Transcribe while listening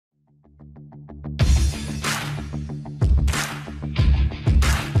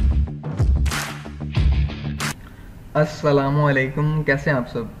अस्सलामुअलैकुम, कैसे हैं आप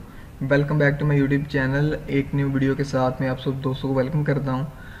सब। Welcome back to my YouTube channel. एक न्यू वीडियो के साथ मैं आप सब दोस्तों को वेलकम करता हूं।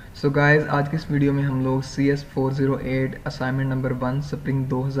 सो गाइस, आज की इस वीडियो में हम लोग CS408 असाइनमेंट नंबर 1 स्प्रिंग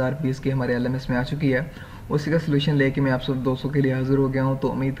 2020 की हमारे LMS में आ चुकी है, उसी का सोल्यूशन लेके मैं आप सब दोस्तों के लिए हाजिर हो गया हूं। तो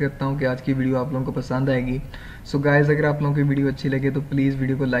उम्मीद करता हूं कि आज की वीडियो आप लोगों को पसंद आएगी। सो गाइस, अगर आप लोगों की वीडियो अच्छी लगे तो प्लीज़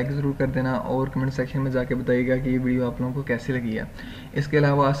वीडियो को लाइक ज़रूर कर देना और कमेंट सेक्शन में जाके बताइएगा कि ये वीडियो आप लोगों को कैसी लगी है। इसके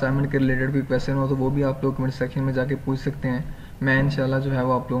अलावा असाइनमेंट के रिलेटेड कोई क्वेश्चन हो तो वो भी आप लोग कमेंट सेक्शन में जाके पूछ सकते हैं। मैं इंशाल्लाह जो है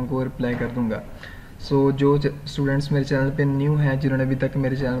वो आप लोगों को रिप्लाई कर दूंगा। जो स्टूडेंट्स मेरे चैनल पे न्यू हैं, जिन्होंने अभी तक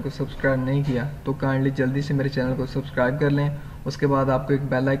मेरे चैनल को सब्सक्राइब नहीं किया, तो काइंडली जल्दी से मेरे चैनल को सब्सक्राइब कर लें। उसके बाद आपको एक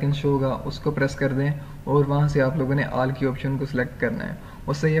बेल आइकन शो होगा, उसको प्रेस कर दें और वहाँ से आप लोगों ने ऑल की ऑप्शन को सिलेक्ट करना है।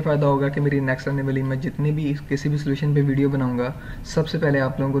 उससे ये फ़ायदा होगा कि मेरी नेक्स्ट आने वाली मैं जितनी भी किसी भी सोल्यूशन पे वीडियो बनाऊंगा, सबसे पहले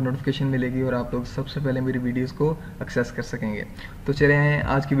आप लोगों को नोटिफिकेशन मिलेगी और आप लोग सबसे पहले मेरी वीडियोज़ को एक्सेस कर सकेंगे। तो चलें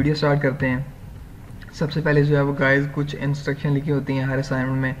आज की वीडियो स्टार्ट करते हैं। सबसे पहले जो है वो गाइस कुछ इंस्ट्रक्शन लिखी होती हैं हर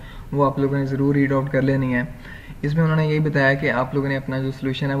असाइनमेंट में, वो आप लोगों ने ज़रूर रीड आउट कर लेनी है। इसमें उन्होंने यही बताया कि आप लोगों ने अपना जो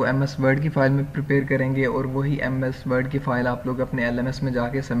सोल्यूशन है वो MS वर्ड की फ़ाइल में प्रिपेयर करेंगे और वही MS वर्ड की फ़ाइल आप लोग अपने LMS में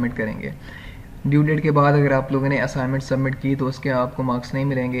जाके सबमिट करेंगे। ड्यू डेट के बाद अगर आप लोगों ने असाइनमेंट सबमिट की तो उसके आपको मार्क्स नहीं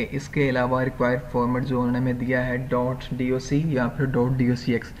मिलेंगे। इसके अलावा रिक्वायर्ड फॉर्मेट जो उन्होंने हमें दिया है .doc या फिर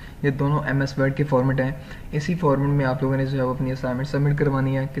 .docx, ये दोनों MS वर्ड के फॉर्मेट हैं। इसी फॉर्मेट में आप लोगों ने जो है वो अपनी असाइनमेंट सबमिट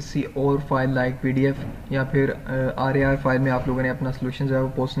करवानी है। किसी और फाइल लाइक PDF या फिर RAR फाइल में आप लोगों ने अपना सोल्यूशन जो है वो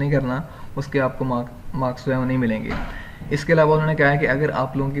पोस्ट नहीं करना, उसके आपको मार्क्स जो है वो नहीं मिलेंगे। इसके अलावा उन्होंने कहा है कि अगर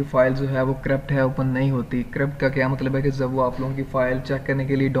आप लोगों की फ़ाइल जो है वो करप्ट है, ओपन नहीं होती। करप्ट का क्या मतलब है कि जब वो आप लोगों की फ़ाइल चेक करने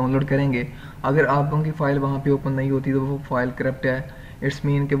के लिए डाउनलोड करेंगे, अगर आप लोगों की फ़ाइल वहाँ पे ओपन नहीं होती तो वो फ़ाइल करप्ट है। इट्स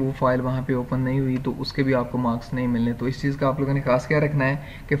मीन कि वो फ़ाइल वहाँ पे ओपन नहीं हुई, तो उसके भी आपको मार्क्स नहीं मिलने। तो इस चीज़ का आप लोगों ने खास क्या रखना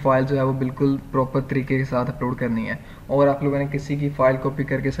है कि फ़ाइल जो है वो बिल्कुल प्रॉपर तरीके के साथ अपलोड करनी है और आप लोगों ने किसी की फ़ाइल कॉपी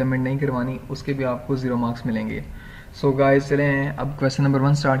करके सबमिट नहीं करवानी, उसके भी आपको 0 मार्क्स मिलेंगे। सो गाइस, चलें अब क्वेश्चन नंबर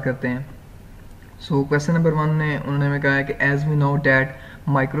 1 स्टार्ट करते हैं। क्वेश्चन नंबर 1 में उन्होंने हमें कहा है कि as we know that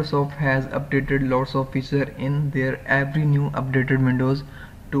Microsoft has updated lots of feature in their every new updated Windows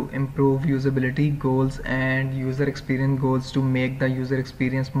to improve usability goals and user experience goals to make the user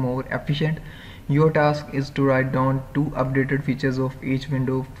experience more efficient. Your task is to write down 2 updated features of each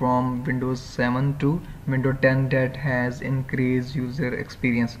window from Windows 7 to Windows 10 that has increased user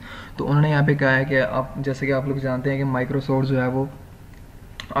experience. तो उन्होंने यहाँ पे कहा है कि आप जैसे कि आप लोग जानते हैं कि माइक्रोसॉफ्ट जो है वो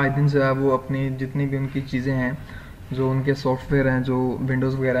आए दिन जो है वो अपनी जितनी भी उनकी चीज़ें हैं, जो उनके सॉफ्टवेयर हैं, जो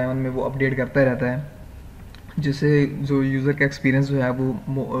विंडोज़ वगैरह हैं, उनमें वो अपडेट करता रहता है, जिससे जो यूज़र का एक्सपीरियंस जो है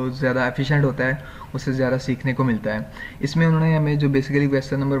वो ज़्यादा एफिशिएंट होता है, उससे ज़्यादा सीखने को मिलता है। इसमें उन्होंने हमें जो बेसिकली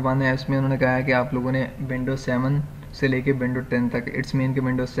क्वेश्चन नंबर 1 है, इसमें उन्होंने कहा है कि आप लोगों ने विंडोज 7 से लेके विंडो 10 तक, इट्स मीन कि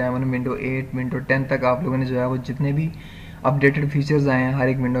विंडोज 7, विंडो 8, विंडो 10 तक आप लोगों ने जो है वो जितने भी अपडेटेड फीचर्स आए हैं हर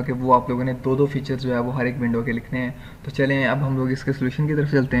एक विंडो के, वो आप लोगों ने 2-2 फीचर्स जो है वो हर एक विंडो के लिखने हैं। तो चलें अब हम लोग इसके सोल्यूशन की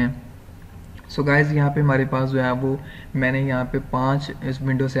तरफ चलते हैं। गाइज़, यहाँ पे हमारे पास जो है वो मैंने यहाँ पे 5 इस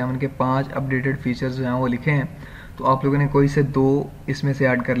विंडो 7 के 5 अपडेटेड फीचर्स जो हैं वो लिखे हैं। तो आप लोगों ने कोई से 2 इसमें से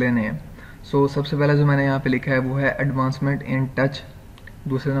ऐड कर लेने हैं। सबसे पहला जो मैंने यहाँ पे लिखा है वो है एडवांसमेंट इन टच।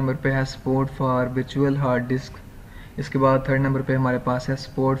 दूसरे नंबर पे है support for virtual hard disk. इसके बाद थर्ड नंबर पे हमारे पास है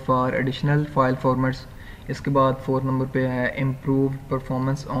support for additional file formats. इसके बाद फोर्थ नंबर पे है improve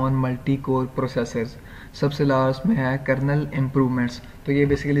performance on multi core processors. सबसे लास्ट में है कर्नल इम्प्रूवमेंट्स। तो ये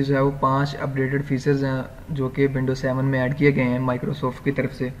बेसिकली जो है वो 5 अपडेटेड फीचर्स हैं जो कि विंडो 7 में ऐड किए गए हैं माइक्रोसॉफ्ट की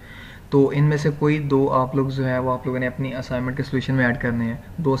तरफ से। तो इनमें से कोई 2 आप लोग जो है वो आप लोगों ने अपनी असाइनमेंट के सोल्यूशन में ऐड करने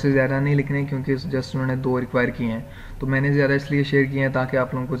हैं। 2 से ज़्यादा नहीं लिखने, क्योंकि जस्ट उन्होंने 2 रिक्वायर किए हैं। तो मैंने ज़्यादा इसलिए शेयर किए हैं ताकि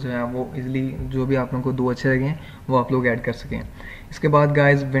आप लोगों को जो है वो इजीली जो भी आप लोगों को 2 अच्छे लगें वो आप लोग ऐड कर सकें। इसके बाद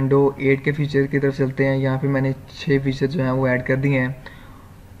गाइस विंडो 8 के फीचर की तरफ चलते हैं। यहाँ पे मैंने 6 फीचर जो हैं वो ऐड कर दिए हैं।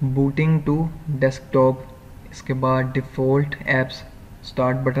 बूटिंग टू डेस्कटॉप, इसके बाद default apps,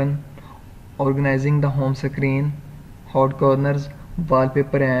 start button, organising the home screen, hot corners,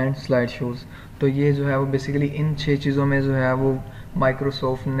 wallpaper and slide shows. तो ये जो है वो बेसिकली इन 6 चीज़ों में जो है वो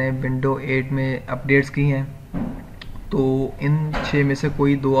माइक्रोसॉफ्ट ने विंडो 8 में अपडेट्स की हैं। तो इन 6 में से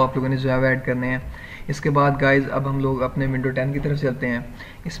कोई 2 आप लोगों ने जो है वो ऐड करने हैं। इसके बाद गाइज अब हम लोग अपने विंडो 10 की तरफ चलते हैं।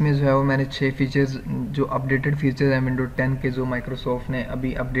 इसमें जो है वो मैंने 6 फीचर्स जो अपडेटेड फीचर्स हैं विंडो 10 के, जो माइक्रोसॉफ्ट ने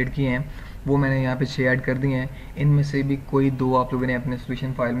अभी अपडेट किए हैं, वो मैंने यहाँ पे 6 ऐड कर दिए हैं। इनमें से भी कोई 2 आप लोगों ने अपने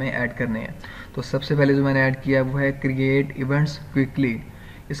सोल्यूशन फाइल में ऐड करने हैं। तो सबसे पहले जो मैंने ऐड किया है वो है क्रिएट इवेंट्स क्विकली।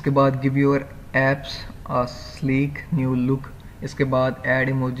 इसके बाद give your apps a sleek new look. इसके बाद add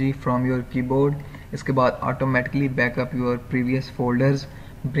emoji from your keyboard. इसके बाद automatically backup your previous folders,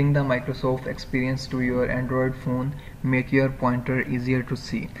 bring the Microsoft experience to your Android phone, make your pointer easier to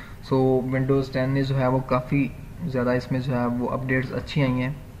C. Windows 10 ने जो है वो काफ़ी ज़्यादा इसमें जो है वो अपडेट्स अच्छी आई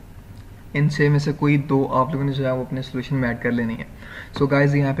हैं। इनसे में से कोई दो आप लोगों ने जो है वो अपने सोल्यूशन में ऐड कर लेनी है। सो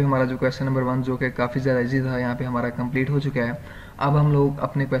गाइज यहाँ पे हमारा जो क्वेश्चन नंबर 1 जो कि काफ़ी ज़्यादा इजी था, यहाँ पे हमारा कंप्लीट हो चुका है। अब हम लोग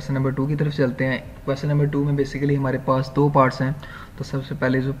अपने क्वेश्चन नंबर 2 की तरफ चलते हैं। क्वेश्चन नंबर 2 में बेसिकली हमारे पास दो पार्ट्स हैं। तो सबसे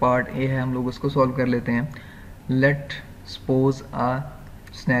पहले जो पार्ट ए है हम लोग उसको सॉल्व कर लेते हैं। Let suppose uh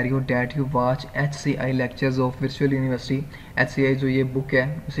scenario that you watch HCI lectures of virtual university. HCI जो ये बुक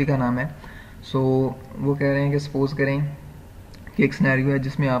है उसी का नाम है। सो वो कह रहे हैं कि सपोज करें कि एक सिनेरियो है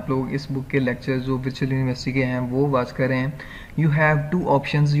जिसमें आप लोग इस बुक के लेक्चर्स जो वर्चुअल यूनिवर्सिटी के हैं वो वॉच कर रहे हैं। You have two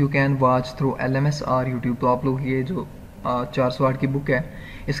options you can watch through LMS और यूट्यूब। तो आप लोग ये जो 408 की बुक है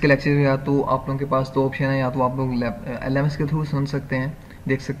इसके लेक्चर या तो आप लोगों के पास दो ऑप्शन है, या तो आप लोग LMS के थ्रू सुन सकते हैं,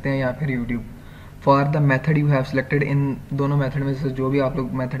 देख सकते हैं, या फिर YouTube. For the method you have selected, इन दोनों मेथड में से जो भी आप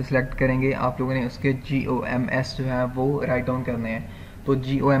लोग मेथड सेलेक्ट करेंगे आप लोगों ने उसके GOMS जो है वो राइट डाउन करने हैं। तो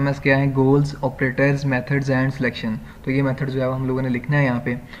GOMS क्या है? Goals, operators, methods and selection. तो ये मेथड जो है हम लोगों ने लिखना है यहाँ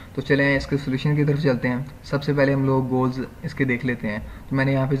पे। तो चले इसके सोल्यूशन की तरफ चलते हैं। सबसे पहले हम लोग गोल्स इसके देख लेते हैं। तो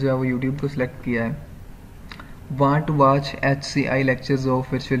मैंने यहाँ पे जो है वो यूट्यूब को सिलेक्ट किया है। Want to watch HCI lectures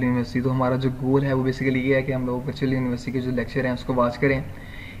of virtual university. तो हमारा जो गोल है वो बेसिकली ये है कि हम लोग वर्चुअल यूनिवर्सिटी के जो लेक्चर हैं उसको वॉच करें।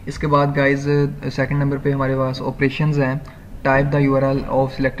 इसके बाद गाइज सेकंड नंबर पे हमारे पास ऑपरेशंस हैं। Type the URL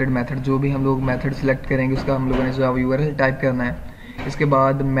of selected method. जो भी हम लोग मेथड सिलेक्ट करेंगे उसका हम लोगों ने जो है वो URL टाइप करना है। इसके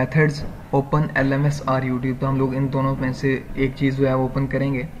बाद मेथड्स ओपन LMS और यूट्यूब। तो हम लोग इन दोनों में से एक चीज़ जो है वो ओपन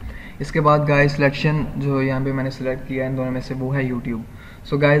करेंगे। इसके बाद गाइज सिलेक्शन जो यहाँ पे मैंने सिलेक्ट किया इन दोनों में से वो है यूट्यूब।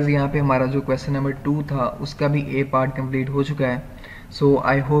 सो गाइज यहाँ पे हमारा जो क्वेश्चन नंबर 2 था उसका भी A पार्ट कंप्लीट हो चुका है। सो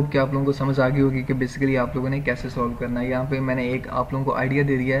आई होप कि आप लोगों को समझ आ गई होगी कि बेसिकली आप लोगों ने कैसे सॉल्व करना है। यहाँ पे मैंने एक आप लोगों को आइडिया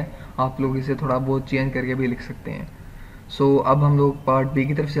दे दिया है, आप लोग इसे थोड़ा बहुत चेंज करके भी लिख सकते हैं। सो अब हम लोग पार्ट B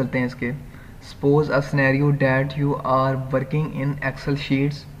की तरफ चलते हैं इसके। Suppose a scenario that you are working in Excel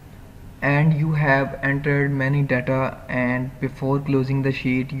sheets and you have entered many data, and before closing the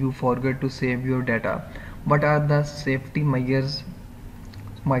sheet you forget to save your data. What are the safety measures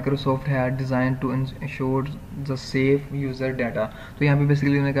Microsoft had designed to ensure the safe user data? तो यहाँ पे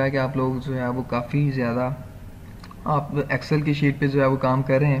basically उन्होंने कहा कि आप लोग जो है वो काफ़ी ज़्यादा आप एक्सेल की शीट पे जो है वो काम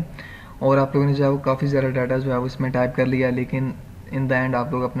कर रहे हैं और आप लोगों ने जो है वो काफ़ी ज़्यादा डाटा जो है वो इसमें टाइप कर लिया, लेकिन इन द एंड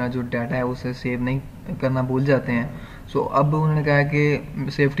आप लोग अपना जो डाटा है उसे सेव नहीं करना भूल जाते हैं। सो अब उन्होंने कहा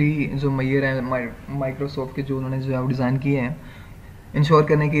कि सेफ्टी जो मैयर है माइक्रोसॉफ्ट के जो उन्होंने जो है वो डिज़ाइन किए हैं इंश्योर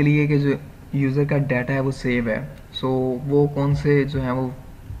करने के लिए कि जो यूज़र का डाटा है वो सेव है। सो वो कौन से जो हैं वो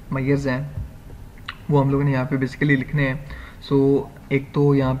मैयर्स हैं वो हम लोगों ने यहाँ पे बेसिकली लिखने हैं। सो एक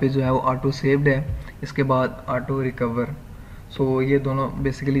तो यहाँ पे जो है वो ऑटो सेव्ड है, इसके बाद ऑटो रिकवर। सो ये दोनों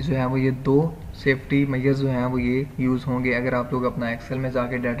बेसिकली जो है वो ये दो सेफ्टी मेजर्स जो हैं वो ये यूज़ होंगे अगर आप लोग अपना एक्सेल में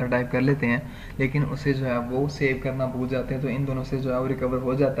जाके डाटा टाइप कर लेते हैं लेकिन उसे जो है वो सेव करना भूल जाते हैं, तो इन दोनों से जो है वो रिकवर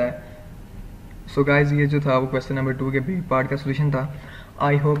हो जाता है। सो गाइज ये जो था वो क्वेश्चन नंबर 2 के बी पार्ट का सोल्यूशन था।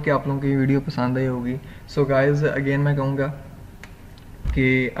 आई होप कि आप लोगों को ये वीडियो पसंद आई होगी। सो गाइज अगेन मैं कहूँगा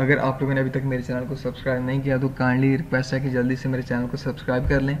कि अगर आप लोगों ने अभी तक मेरे चैनल को सब्सक्राइब नहीं किया तो काइंडली रिक्वेस्ट है कि जल्दी से मेरे चैनल को सब्सक्राइब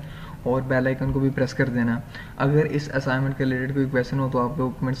कर लें और बेल आइकन को भी प्रेस कर देना। अगर इस असाइनमेंट के रिलेटेड कोई क्वेश्चन हो तो आप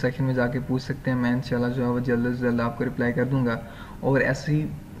लोग कमेंट सेक्शन में जाके पूछ सकते हैं, मैं इंशाल्लाह जो है वो जल्द से जल्द आपको रिप्लाई कर दूंगा। और ऐसी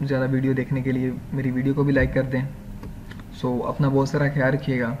ज़्यादा वीडियो देखने के लिए मेरी वीडियो को भी लाइक कर दें। सो अपना बहुत सारा ख्याल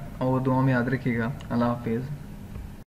रखिएगा और दुआ में याद रखिएगा। अल्लाह हाफिज़।